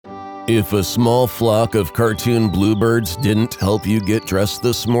If a small flock of cartoon bluebirds didn't help you get dressed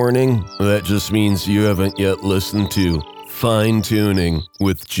this morning, that just means you haven't yet listened to Fine Tuning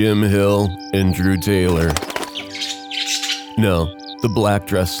with Jim Hill and Drew Taylor. No, the black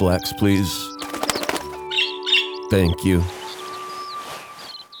dress slacks, please. Thank you.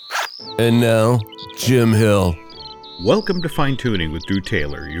 And now, Jim Hill. Welcome to Fine Tuning with Drew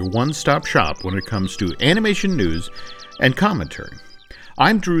Taylor, your one-stop shop when it comes to animation news and commentary.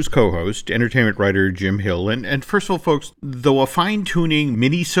 I'm Drew's co-host, entertainment writer Jim Hill, and first of all, folks, though a fine-tuning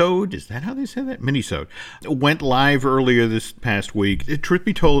mini-sode, is that how they say that? Mini-sode, went live earlier this past week. Truth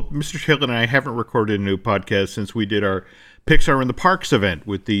be told, Mr. Hill and I haven't recorded a new podcast since we did our Pixar in the Parks event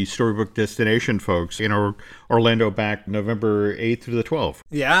with the Storybook Destination folks in Orlando back November 8th through the 12th.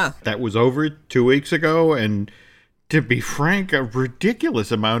 Yeah. That was over 2 weeks ago, and to be frank, a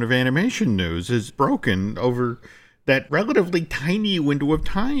ridiculous amount of animation news is broken over that relatively tiny window of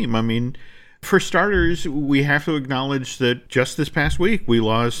time. I mean, for starters, we have to acknowledge that just this past week, we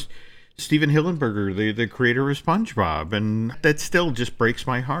lost Steven Hillenburger, the creator of SpongeBob, and that still just breaks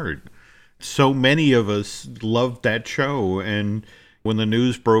my heart. So many of us loved that show, and when the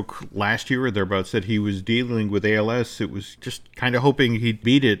news broke last year or thereabouts that he was dealing with ALS, it was just kind of hoping he'd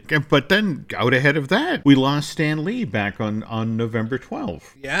beat it. But then, out ahead of that, we lost Stan Lee back on November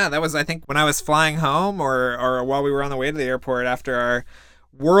 12th. Yeah, that was, I think, when I was flying home or while we were on the way to the airport after our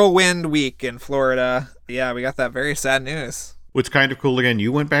whirlwind week in Florida. Yeah, we got that very sad news. What's kind of cool, again,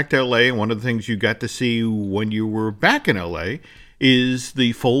 you went back to LA, and one of the things you got to see when you were back in LA is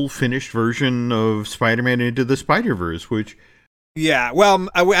the full finished version of Spider-Man Into the Spider-Verse, which... Yeah, well,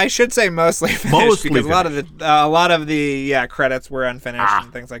 I should say mostly finished because a lot of the credits were unfinished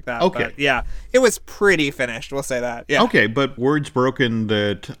and things like that. Okay. But yeah, it was pretty finished. We'll say that. Yeah. Okay, but word's broken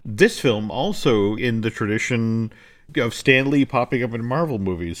that this film also in the tradition of Stan Lee popping up in Marvel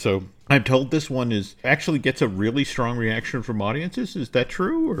movies. So I'm told this one actually gets a really strong reaction from audiences. Is that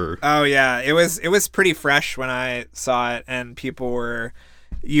true? Or oh yeah, it was pretty fresh when I saw it, and people were.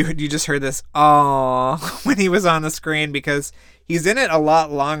 You just heard this "aww" when he was on the screen because he's in it a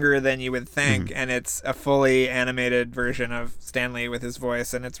lot longer than you would think, and it's a fully animated version of Stan Lee with his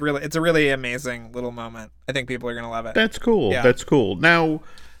voice, and it's a really amazing little moment. I think people are gonna love it. That's cool. Yeah. That's cool. Now,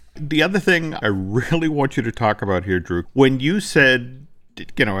 the other thing I really want you to talk about here, Drew, when you said,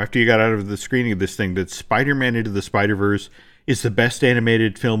 after you got out of the screening of this thing, that Spider-Man Into the Spider-Verse is the best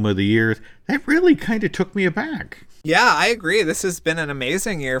animated film of the year, that really kind of took me aback. Yeah, I agree. This has been an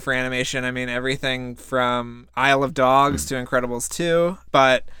amazing year for animation. I mean, everything from Isle of Dogs to Incredibles 2.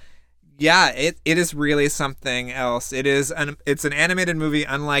 But yeah, it is really something else. It's an animated movie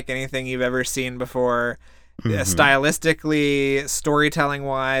unlike anything you've ever seen before. Stylistically,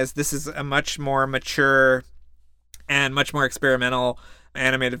 storytelling-wise, this is a much more mature and much more experimental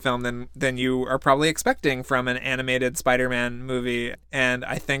animated film than you are probably expecting from an animated Spider-Man movie. And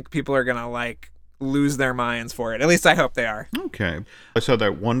I think people are going to lose their minds for it. At least I hope they are. Okay. I saw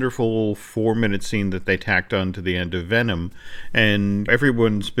that wonderful 4-minute scene that they tacked on to the end of Venom, and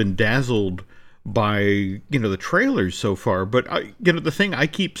everyone's been dazzled by, the trailers so far. But, the thing I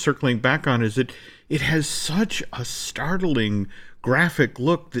keep circling back on is that it has such a startling graphic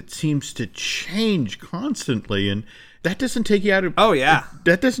look that seems to change constantly, and that doesn't take you out of... Oh, yeah.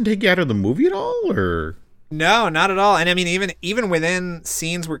 That doesn't take you out of the movie at all, or... No, not at all. And I mean, even within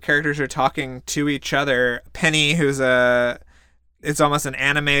scenes where characters are talking to each other, Penny, it's almost an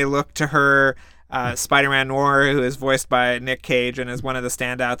anime look to her. Spider-Man Noir, who is voiced by Nick Cage and is one of the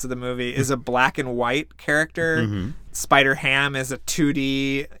standouts of the movie, is a black and white character. Spider-Ham is a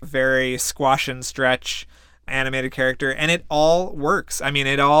 2D, very squash and stretch animated character, and it all works. I mean,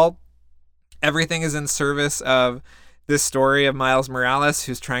 everything is in service of this story of Miles Morales,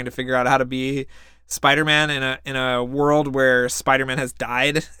 who's trying to figure out how to be Spider-Man in a world where Spider-Man has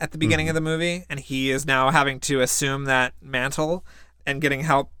died at the beginning of the movie, and he is now having to assume that mantle and getting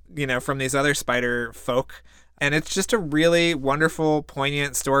help, from these other spider folk. And it's just a really wonderful,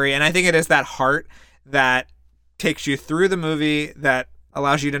 poignant story. And I think it is that heart that takes you through the movie, that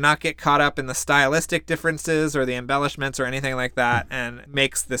allows you to not get caught up in the stylistic differences or the embellishments or anything like that, and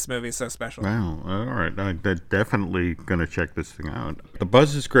makes this movie so special. Wow. All right. I'm definitely going to check this thing out. The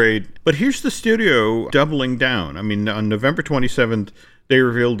buzz is great. But here's the studio doubling down. I mean, on November 27th, they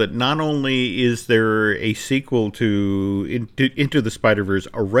revealed that not only is there a sequel to Into the Spider-Verse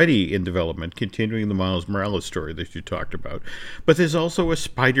already in development, continuing the Miles Morales story that you talked about, but there's also a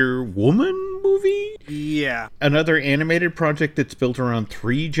Spider-Woman movie? Yeah. Another animated project that's built around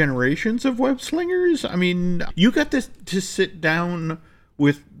 3 generations of web slingers? I mean, you got to sit down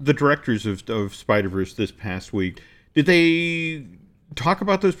with the directors of Spider-Verse this past week. Did they talk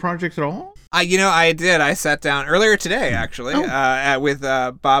about those projects at all? I did. I sat down earlier today, actually, with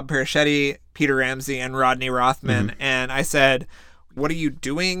Bob Persichetti, Peter Ramsey, and Rodney Rothman, and I said, what are you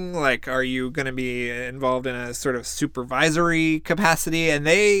doing? Like, are you going to be involved in a sort of supervisory capacity? And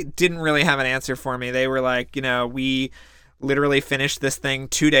they didn't really have an answer for me. They were like, we literally finished this thing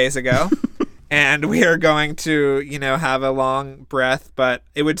 2 days ago. And we are going to, have a long breath, but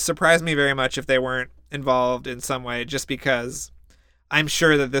it would surprise me very much if they weren't involved in some way, just because I'm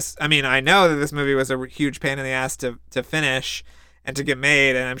sure that I know that this movie was a huge pain in the ass to finish and to get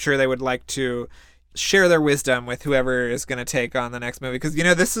made, and I'm sure they would like to share their wisdom with whoever is going to take on the next movie. Because,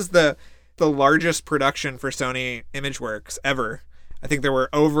 this is the largest production for Sony Imageworks ever. I think there were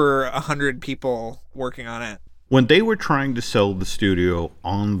over 100 people working on it. When they were trying to sell the studio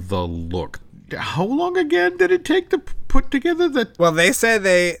on the look, how long again did it take to put together that? Well, they said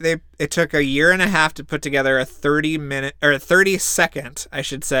it took a year and a half to put together a 30-second, I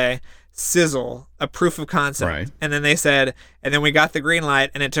should say, sizzle, a proof of concept. Right. And then they said, and then we got the green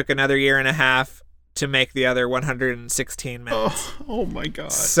light, and it took another year and a half to make the other 116 minutes. Oh my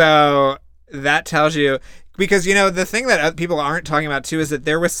God. So that tells you, because, the thing that people aren't talking about too is that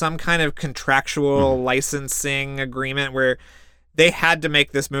there was some kind of contractual licensing agreement where they had to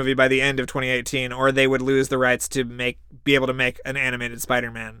make this movie by the end of 2018, or they would lose the rights to be able to make an animated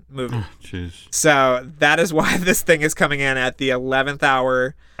Spider-Man movie. Oh, jeez. So that is why this thing is coming in at the 11th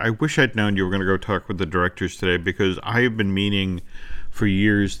hour. I wish I'd known you were going to go talk with the directors today, because I have been meaning for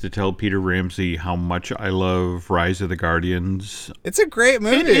years to tell Peter Ramsey how much I love Rise of the Guardians. It's a great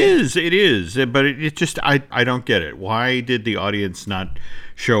movie. It is. But it just, I don't get it. Why did the audience not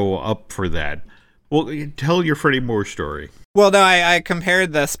show up for that? Well, tell your Freddie Moore story. Well, no, I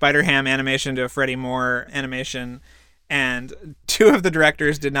compared the Spider-Ham animation to a Freddie Moore animation, and two of the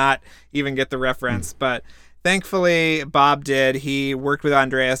directors did not even get the reference. But thankfully, Bob did. He worked with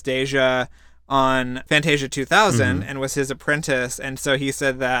Andreas Deja on Fantasia 2000 and was his apprentice. And so he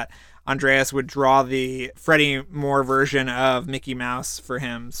said that Andreas would draw the Freddie Moore version of Mickey Mouse for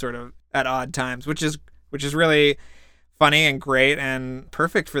him sort of at odd times, which is really funny and great and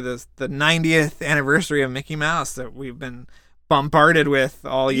perfect for the 90th anniversary of Mickey Mouse that we've been bombarded with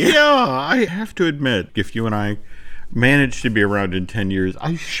all year. Yeah, I have to admit, if you and I managed to be around in 10 years,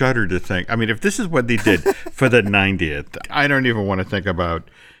 I shudder to think. I mean, if this is what they did for the 90th, I don't even want to think about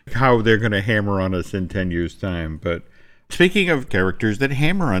how they're going to hammer on us in 10 years' time. But speaking of characters that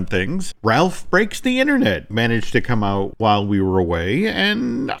hammer on things, Ralph Breaks the Internet managed to come out while we were away,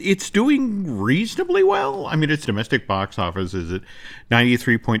 and it's doing reasonably well. I mean, its domestic box office is at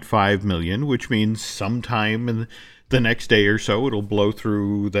 $93.5 million, which means sometime in the next day or so it'll blow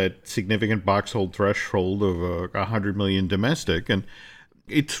through that significant box hold threshold of $100 million domestic, and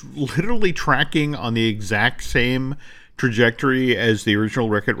it's literally tracking on the exact same trajectory as the original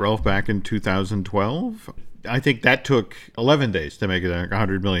Wreck-It Ralph back in 2012. I think that took 11 days to make it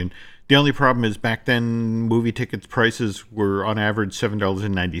 $100 million. The only problem is back then movie tickets prices were on average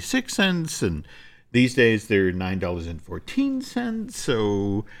 $7.96, and these days they're $9.14.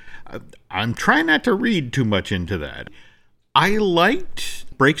 So I'm trying not to read too much into that. I liked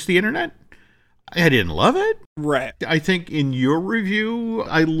Breaks the Internet. I didn't love it. Right. I think in your review,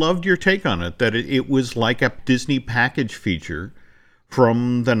 I loved your take on it, that it was like a Disney package feature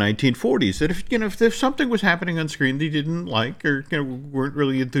from the 1940s. That if something was happening on screen they didn't like or weren't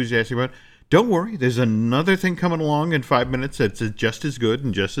really enthusiastic about, don't worry, there's another thing coming along in 5 minutes that's just as good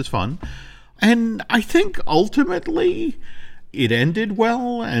and just as fun. And I think ultimately it ended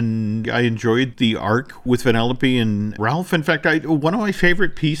well, and I enjoyed the arc with Vanellope and Ralph. In fact, one of my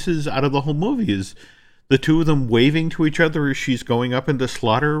favorite pieces out of the whole movie is the two of them waving to each other as she's going up into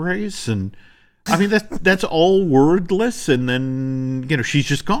slaughter race. And I mean, that's all wordless, and then, she's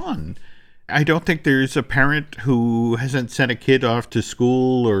just gone. I don't think there's a parent who hasn't sent a kid off to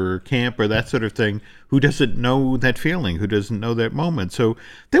school or camp or that sort of thing who doesn't know that feeling, who doesn't know that moment. So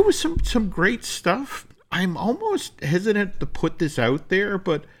there was some great stuff. I'm almost hesitant to put this out there,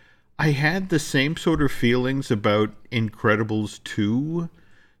 but I had the same sort of feelings about Incredibles 2,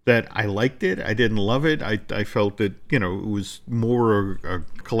 that I liked it. I didn't love it. I felt that, it was more a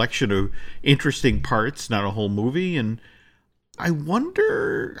collection of interesting parts, not a whole movie. And I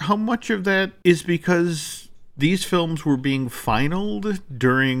wonder how much of that is because these films were being finaled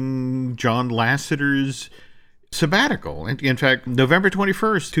during John Lasseter's sabbatical. In fact, November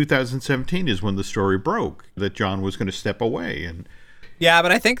 21st, 2017 is when the story broke that John was going to step away. And yeah,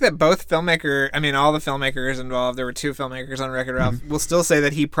 but I think that all the filmmakers involved, there were two filmmakers on Wreck-It Ralph, will still say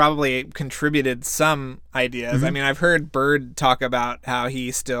that he probably contributed some ideas. I mean, I've heard Bird talk about how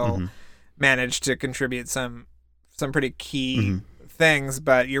he still managed to contribute some pretty key things,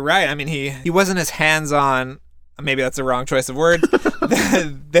 but you're right. I mean, he wasn't as hands-on, maybe that's the wrong choice of words,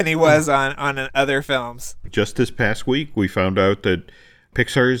 than he was on other films. Just this past week, we found out that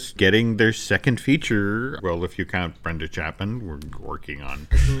Pixar's getting their second feature. Well, if you count Brenda Chapman, we're working on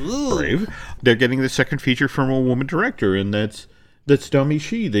Brave. They're getting the second feature from a woman director, and that's Domee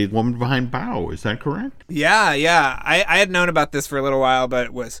Shi, the woman behind Bao. Is that correct? Yeah. I had known about this for a little while, but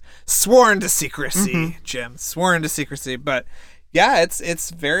it was sworn to secrecy, Jim. Sworn to secrecy. But yeah, it's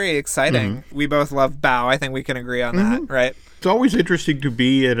very exciting. We both love Bao. I think we can agree on that, right? It's always interesting to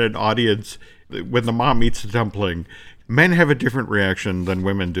be at an audience when the mom eats the dumpling. Men have a different reaction than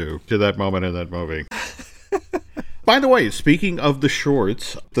women do to that moment in that movie. By the way, speaking of the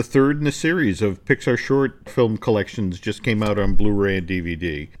shorts, the third in the series of Pixar short film collections just came out on Blu-ray and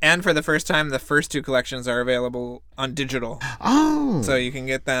DVD. And for the first time, the first two collections are available on digital. Oh! So you can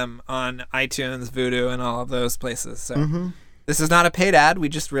get them on iTunes, Vudu, and all of those places. So this is not a paid ad. We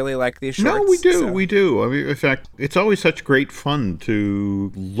just really like these shorts. No, we do. I mean, in fact, it's always such great fun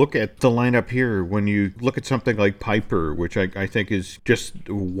to look at the lineup here when you look at something like Piper, which I think is just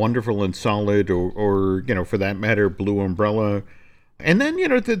wonderful and solid, or for that matter, Blue Umbrella. And then,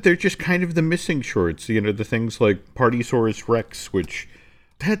 they're just kind of the missing shorts, the things like Partysaurus Rex, which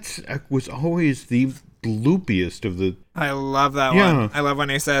was always the loopiest of the... I love that one. I love when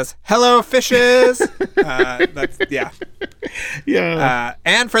he says, "Hello, fishes!" Yeah.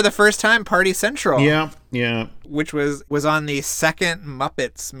 And for the first time, Party Central. Yeah. Which was on the second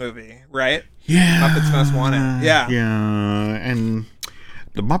Muppets movie, right? Yeah. Muppets Most Wanted. Yeah. Yeah. And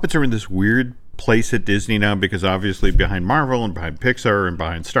the Muppets are in this weird place at Disney now because obviously behind Marvel and behind Pixar and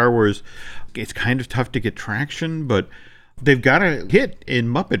behind Star Wars, it's kind of tough to get traction, but they've got a hit in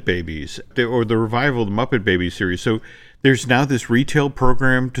Muppet Babies, or the revival of the Muppet Babies series. So there's now this retail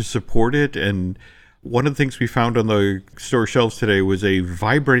program to support it, and one of the things we found on the store shelves today was a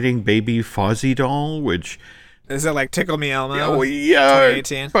vibrating baby Fozzie doll, which... Is it like Tickle Me Elmo? Oh, yeah.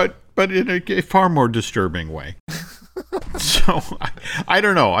 2018? But in a far more disturbing way. So, I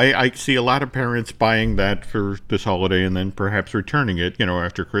don't know. I see a lot of parents buying that for this holiday and then perhaps returning it,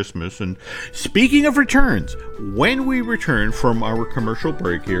 after Christmas. And speaking of returns, when we return from our commercial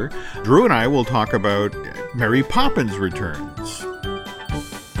break here, Drew and I will talk about Mary Poppins Returns.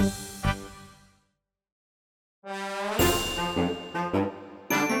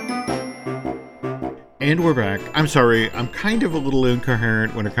 And we're back. I'm sorry, I'm kind of a little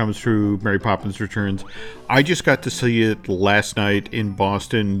incoherent when it comes to Mary Poppins Returns. I just got to see it last night in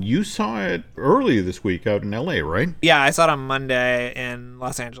Boston. You saw it earlier this week out in LA, right? Yeah, I saw it on Monday in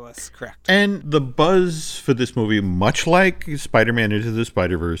Los Angeles, correct. And the buzz for this movie, much like Spider-Man Into the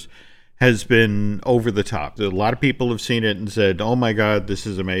Spider-Verse, has been over the top. A lot of people have seen it and said, "Oh my God, this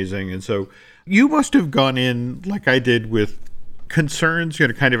is amazing." And so you must have gone in like I did with concerns,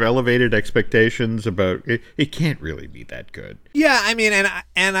 kind of elevated expectations about it. It can't really be that good. Yeah, I mean,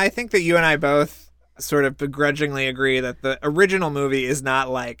 and I think that you and I both sort of begrudgingly agree that the original movie is not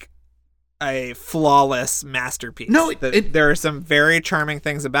like a flawless masterpiece. No, there are some very charming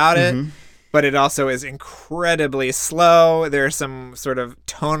things about it, but it also is incredibly slow. There are some sort of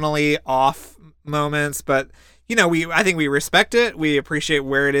tonally off moments, but I think we respect it. We appreciate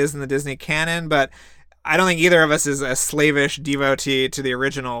where it is in the Disney canon, but I don't think either of us is a slavish devotee to the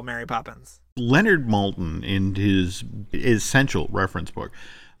original Mary Poppins. Leonard Maltin, in his essential reference book,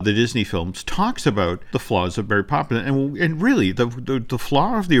 The Disney Films, talks about the flaws of Mary Poppins. And really, the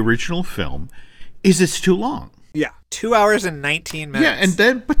flaw of the original film is it's too long. Yeah, 2 hours and 19 minutes.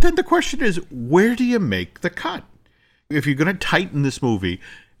 Yeah, but then the question is, where do you make the cut? If you're going to tighten this movie...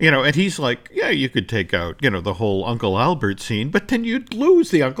 and he's like, yeah, you could take out, the whole Uncle Albert scene, but then you'd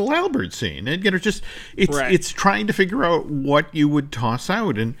lose the Uncle Albert scene. And, it's trying to figure out what you would toss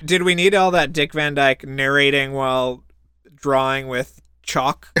out. And did we need all that Dick Van Dyke narrating while drawing with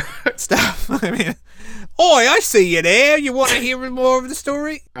chalk stuff? I mean, "Oi, I see you there. You want to hear more of the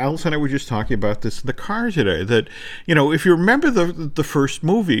story?" Alice and I were just talking about this in the car today, that, if you remember the first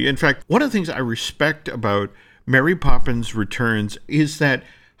movie, in fact, one of the things I respect about Mary Poppins Returns is that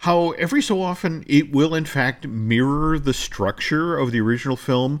how every so often it will, in fact, mirror the structure of the original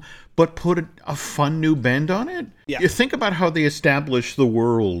film, but put a fun new bend on it. Yeah. You think about how they established the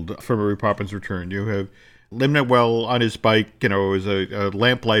world for Mary Poppins Return. You have Lin-Manuel on his bike, as a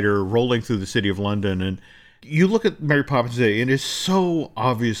lamplighter rolling through the city of London. And you look at Mary Poppins Day, and it's so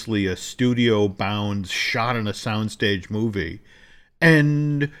obviously a studio-bound, shot on a soundstage movie.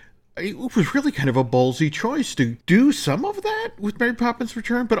 And it was really kind of a ballsy choice to do some of that with Mary Poppins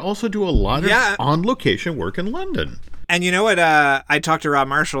Return, but also do a lot of on-location work in London. And you know what? I talked to Rob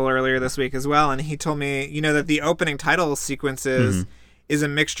Marshall earlier this week as well, and he told me, that the opening title sequences is a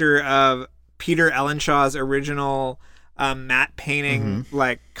mixture of Peter Ellenshaw's original matte painting,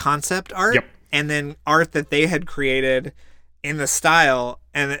 like concept art, and then art that they had created in the style.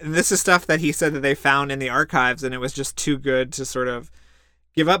 And this is stuff that he said that they found in the archives, and it was just too good to sort of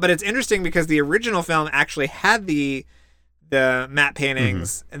give up. But it's interesting because the original film actually had the matte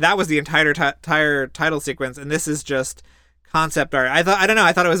paintings. That was the entire title sequence, and this is just concept art. I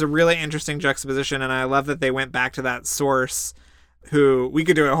thought it was a really interesting juxtaposition, and I love that they went back to that source, who we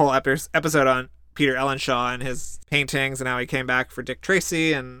could do a whole episode on Peter Ellenshaw and his paintings and how he came back for Dick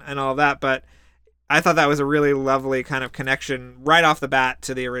Tracy and all of that, but I thought that was a really lovely kind of connection right off the bat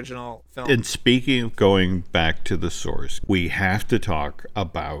to the original film. And speaking of going back to the source, we have to talk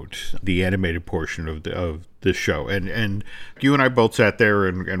about the animated portion of the show. And you and I both sat there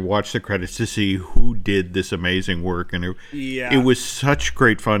and watched the credits to see who did this amazing work. And it was such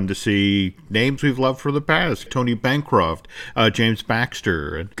great fun to see names we've loved for the past. Tony Bancroft, James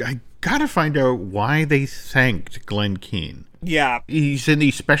Baxter. And I got to find out why they thanked Glenn Keane. Yeah. He's in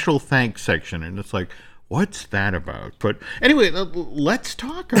the special thanks section, and it's like, what's that about? But anyway, let's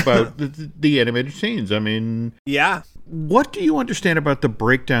talk about the animated scenes. I mean, yeah. What do you understand about the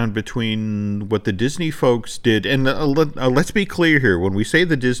breakdown between what the Disney folks did? And let's be clear here. When we say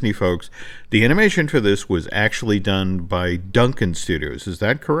the Disney folks, the animation for this was actually done by Duncan Studios. Is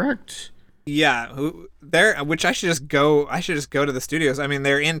that correct? Yeah, which I should just go to the studios. I mean,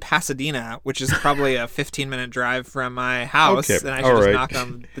 they're in Pasadena, which is probably a 15-minute drive from my house, and I should just knock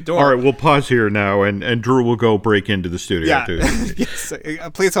on the door. All right, we'll pause here now, and Drew will go break into the studio too. Yes,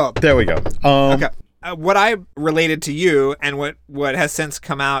 please hold. There we go. Okay. What I related to you, and what has since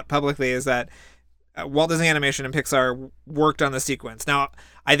come out publicly, is that Walt Disney Animation and Pixar worked on the sequence. Now,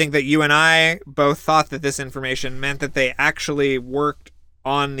 I think that you and I both thought that this information meant that they actually worked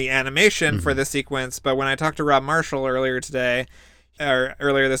on the animation for the sequence, but when I talked to Rob Marshall earlier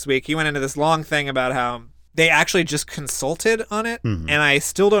this week, he went into this long thing about how they actually just consulted on it, and I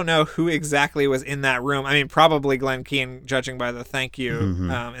still don't know who exactly was in that room. I mean, probably Glenn Keane, judging by the thank you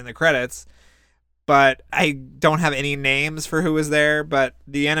in the credits, but I don't have any names for who was there, but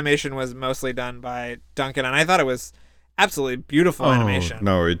the animation was mostly done by Duncan, and I thought it was absolutely beautiful animation.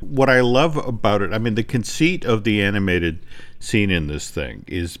 No, what I love about it, I mean, the conceit of the animated scene in this thing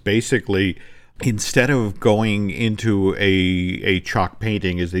is basically, instead of going into a chalk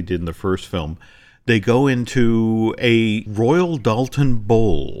painting as they did in the first film, they go into a Royal Doulton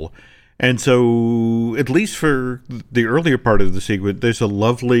bowl. And so, at least for the earlier part of the sequence, there's a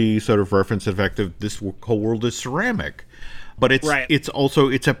lovely sort of reference to the fact that this whole world is ceramic. But it's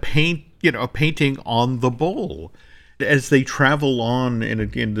also a painting on the bowl. As they travel on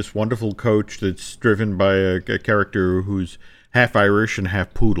in this wonderful coach that's driven by a character who's half Irish and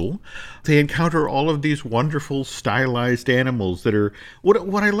half poodle, they encounter all of these wonderful stylized animals that are...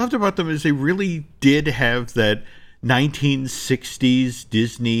 What I loved about them is they really did have that 1960s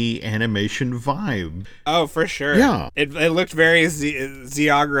Disney animation vibe. Oh, for sure. Yeah. It looked very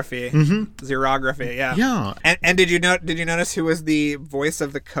xerography. Xerography, yeah. Yeah. And did you notice who was the voice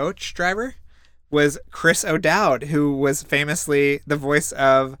of the coach driver? Was Chris O'Dowd, who was famously the voice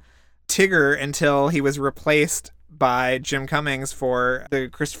of Tigger until he was replaced by Jim Cummings for the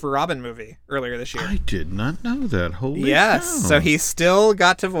Christopher Robin movie earlier this year. I did not know that. Holy yes, cow. So he still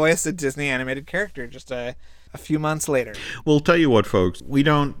got to voice a Disney animated character just a few months later. Well, tell you what, folks, we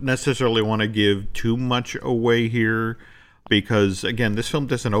don't necessarily want to give too much away here because, again, this film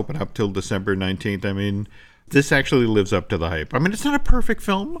doesn't open up till December 19th. I mean, this actually lives up to the hype. I mean, it's not a perfect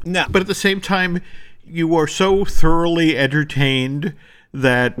film. No. But at the same time, you are so thoroughly entertained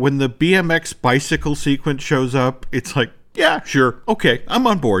that when the BMX bicycle sequence shows up, it's like, yeah, sure, okay, I'm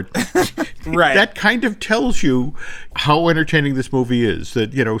on board. Right. That kind of tells you how entertaining this movie is.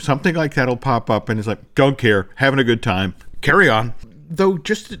 That, something like that will pop up and it's like, don't care, having a good time, carry on. Though,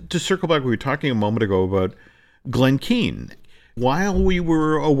 just to circle back, we were talking a moment ago about Glenn Keane. While we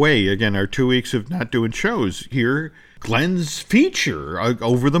were away, again, our 2 weeks of not doing shows here, Glenn's feature,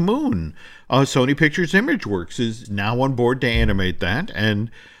 Over the Moon, Sony Pictures Imageworks is now on board to animate that, and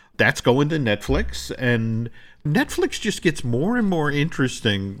that's going to Netflix, and Netflix just gets more and more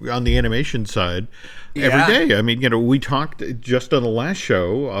interesting on the animation side every day. I mean, we talked just on the last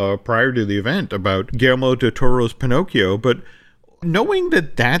show, prior to the event, about Guillermo del Toro's Pinocchio, but knowing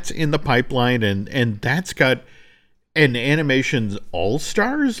that that's in the pipeline and that's got an animation's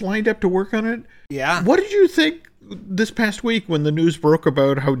all-stars lined up to work on it. Yeah. What did you think this past week when the news broke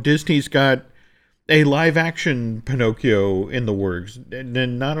about how Disney's got a live action Pinocchio in the works. And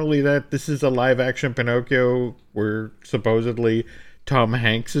then not only that, this is a live action Pinocchio where supposedly Tom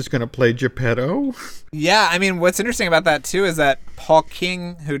Hanks is going to play Geppetto. Yeah, I mean, what's interesting about that too is that Paul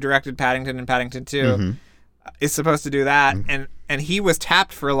King, who directed Paddington and Paddington 2, is supposed to do that, and he was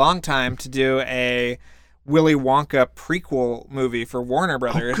tapped for a long time to do a Willy Wonka prequel movie for Warner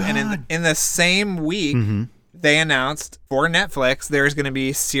Brothers. And in the same week, they announced for Netflix there's going to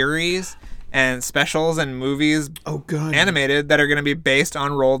be series and specials and movies animated that are going to be based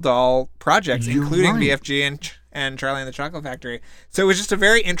on Roald Dahl projects, including BFG and Charlie and the Chocolate Factory. So it was just a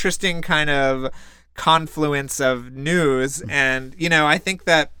very interesting kind of confluence of news. And, you know, I think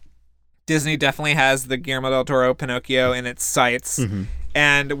that Disney definitely has the Guillermo del Toro Pinocchio in its sights.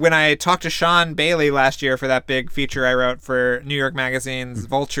 And when I talked to Sean Bailey last year for that big feature I wrote for New York Magazine's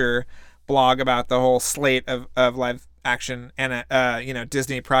Vulture blog about the whole slate of live action and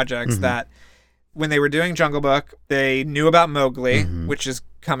Disney projects, that when they were doing Jungle Book, they knew about Mowgli, which is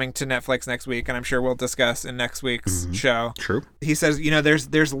coming to Netflix next week, and I'm sure we'll discuss in next week's show. True. He says, you know,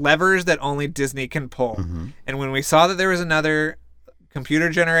 there's levers that only Disney can pull. And when we saw that there was another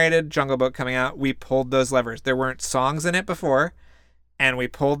computer-generated Jungle Book coming out, we pulled those levers. There weren't songs in it before, and we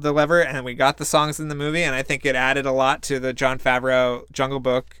pulled the lever, and we got the songs in the movie, and I think it added a lot to the Jon Favreau Jungle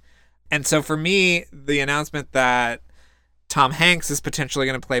Book. And so for me, the announcement that Tom Hanks is potentially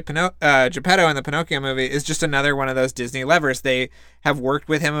going to play Geppetto in the Pinocchio movie is just another one of those Disney levers. They have worked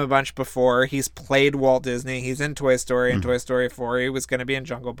with him a bunch before. He's played Walt Disney. He's in Toy Story and Toy Story 4. He was going to be in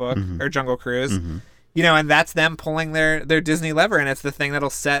Jungle Book or Jungle Cruise. You know, and that's them pulling their Disney lever, and it's the thing that'll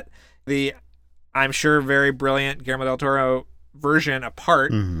set the, I'm sure, very brilliant Guillermo del Toro version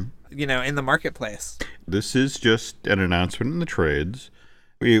apart, you know, in the marketplace. This is just an announcement in the trades.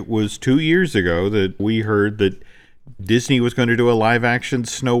 It was 2 years ago that we heard that Disney was going to do a live-action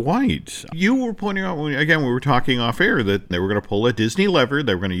Snow White. You were pointing out, again, we were talking off air, that they were going to pull a Disney lever.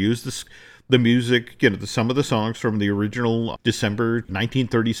 They were going to use the music, you know, some of the songs from the original December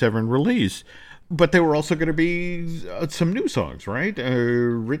 1937 release. But there were also going to be some new songs, right?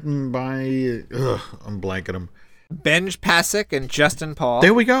 Written by, I'm blanking them. Benj Pasek and Justin Paul.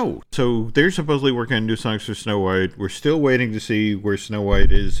 There we go. So they're supposedly working on new songs for Snow White. We're still waiting to see where Snow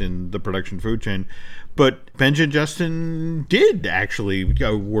White is in the production food chain. But Benj and Justin did actually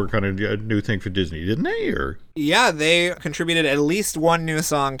work on a new thing for Disney, didn't they? Or yeah, they contributed at least one new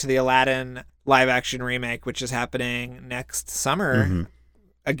song to the Aladdin live-action remake, which is happening next summer.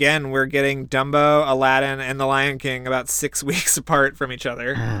 Again, we're getting Dumbo, Aladdin, and The Lion King about 6 weeks apart from each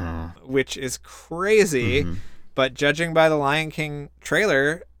other, which is crazy. But judging by the Lion King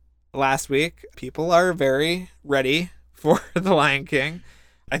trailer last week, people are very ready for The Lion King.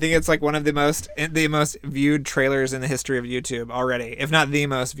 I think it's like one of the most viewed trailers in the history of YouTube already, if not the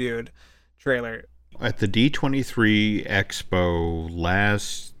most viewed trailer. At the D23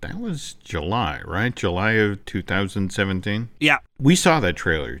 Expo that was July, right? July of 2017? Yeah. We saw that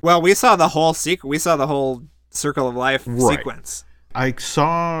trailer. Well, we saw the whole we saw the whole Circle of Life sequence. I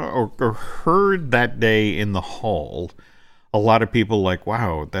saw or heard that day in the hall a lot of people like,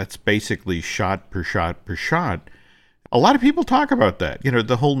 wow, that's basically shot per shot per shot. A lot of people talk about that. You know,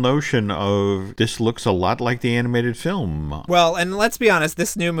 the whole notion of this looks a lot like the animated film. Well, and let's be honest,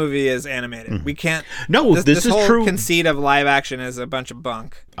 this new movie is animated. We can't... No, this is whole true. Conceit of live action is a bunch of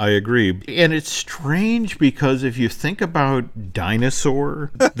bunk. I agree. And it's strange because if you think about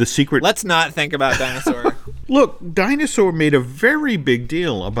Dinosaur, the secret... Let's not think about Dinosaur. Look, Dinosaur made a very big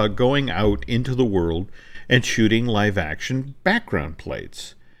deal about going out into the world and shooting live action background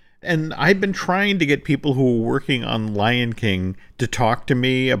plates. And I've been trying to get people who are working on Lion King to talk to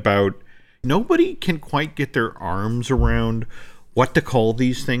me about, nobody can quite get their arms around what to call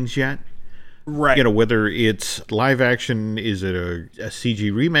these things yet. Right. You know, whether it's live action, is it a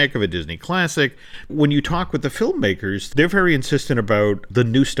CG remake of a Disney classic? When you talk with the filmmakers, they're very insistent about the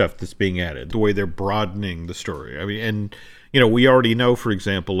new stuff that's being added, the way they're broadening the story. I mean, and, you know, we already know, for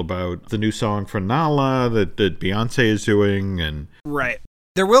example, about the new song for Nala that Beyonce is doing. And right.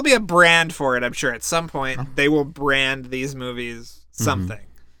 There will be a brand for it, I'm sure. At some point, they will brand these movies something.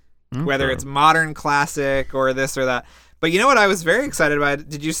 Whether it's modern classic or this or that. But you know what I was very excited about?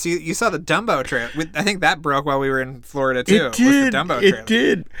 Did you see? You saw the Dumbo trailer. I think that broke while we were in Florida, too. It did. With the Dumbo trailer. It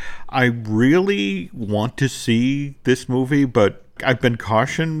did. I really want to see this movie, but I've been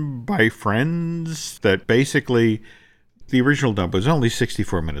cautioned by friends that basically the original Dumbo is only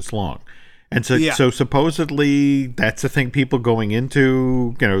 64 minutes long. And so supposedly that's the thing people going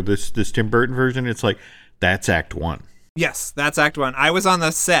into, you know, this Tim Burton version, it's like, that's Act 1. Yes, that's Act 1. I was on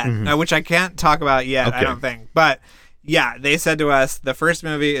the set, which I can't talk about yet, I don't think. But Yeah, they said to us, the first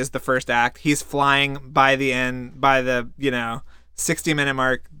movie is the first act. He's flying by the end, by the, 60-minute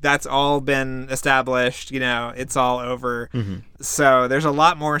mark. That's all been established. It's all over. Mm-hmm. So there's a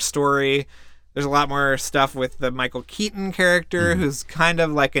lot more story. There's a lot more stuff with the Michael Keaton character, who's kind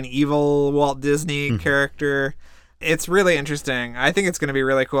of like an evil Walt Disney character. It's really interesting. I think it's going to be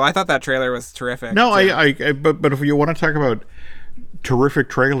really cool. I thought that trailer was terrific. No, but if you want to talk about terrific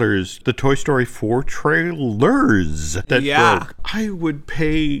trailers, the Toy Story 4 trailers that broke, I would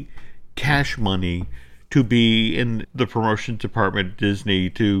pay cash money to be in the promotions department at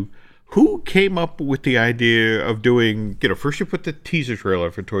Disney who came up with the idea of doing, first you put the teaser trailer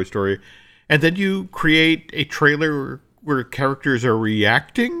for Toy Story, and then you create a trailer where characters are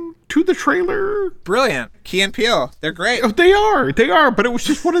reacting to the trailer. Brilliant. Key and Peele. They're great. Oh, they are. But it was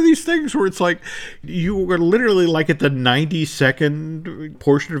just one of these things where it's like you were literally like at the 90-second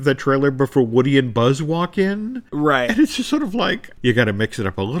portion of that trailer before Woody and Buzz walk in. Right. And it's just sort of like, you got to mix it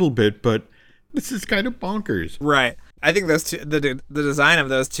up a little bit, but this is kind of bonkers. Right. I think those two, the design of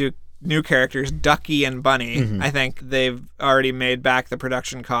those two new characters, Ducky and Bunny, I think they've already made back the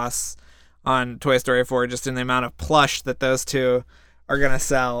production costs on Toy Story 4 just in the amount of plush that those two are going to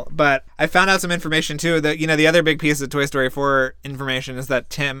sell. But I found out some information too that, the other big piece of Toy Story 4 information is that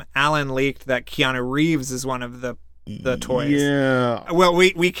Tim Allen leaked that Keanu Reeves is one of the toys. Yeah. Well,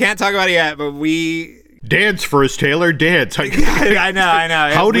 we can't talk about it yet, but Dance first, Taylor, dance. I know.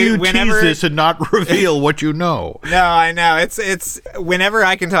 How do you tease this and not reveal what you know? No, I know. It's whenever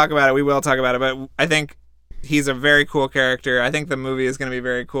I can talk about it, we will talk about it. But I think he's a very cool character. I think the movie is going to be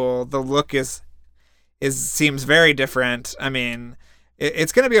very cool. The look seems very different. I mean,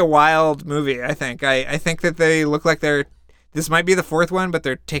 it's going to be a wild movie, I think. I think that they look like this might be the fourth one, but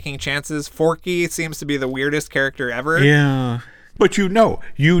they're taking chances. Forky seems to be the weirdest character ever. Yeah. But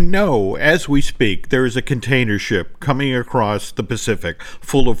as we speak, there is a container ship coming across the Pacific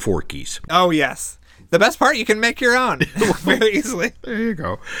full of Forkies. Oh, yes. The best part, you can make your own very easily. There you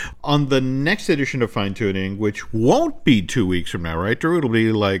go. On the next edition of Fine Tuning, which won't be 2 weeks from now, right, Drew? It'll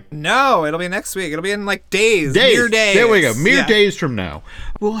be like... No, it'll be next week. It'll be in like days. Mere days. There we go. Mere days from now.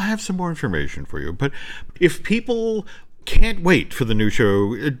 We'll have some more information for you. But if people can't wait for the new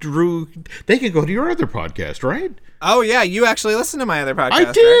show, Drew, they can go to your other podcast, right? Oh, yeah. You actually listened to my other podcast,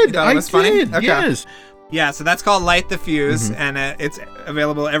 I did. Right? You thought it was funny? Okay. Yes. Yeah, so that's called Light the Fuse, and it's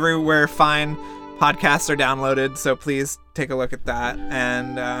available everywhere fine podcasts are downloaded, so please take a look at that.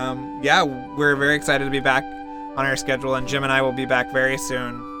 And we're very excited to be back on our schedule, and Jim and I will be back very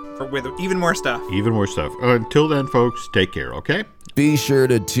soon with even more stuff. Until then, folks, take care, okay? Be sure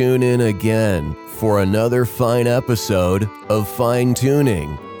to tune in again for another fine episode of Fine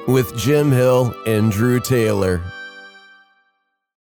Tuning with Jim Hill and Drew Taylor.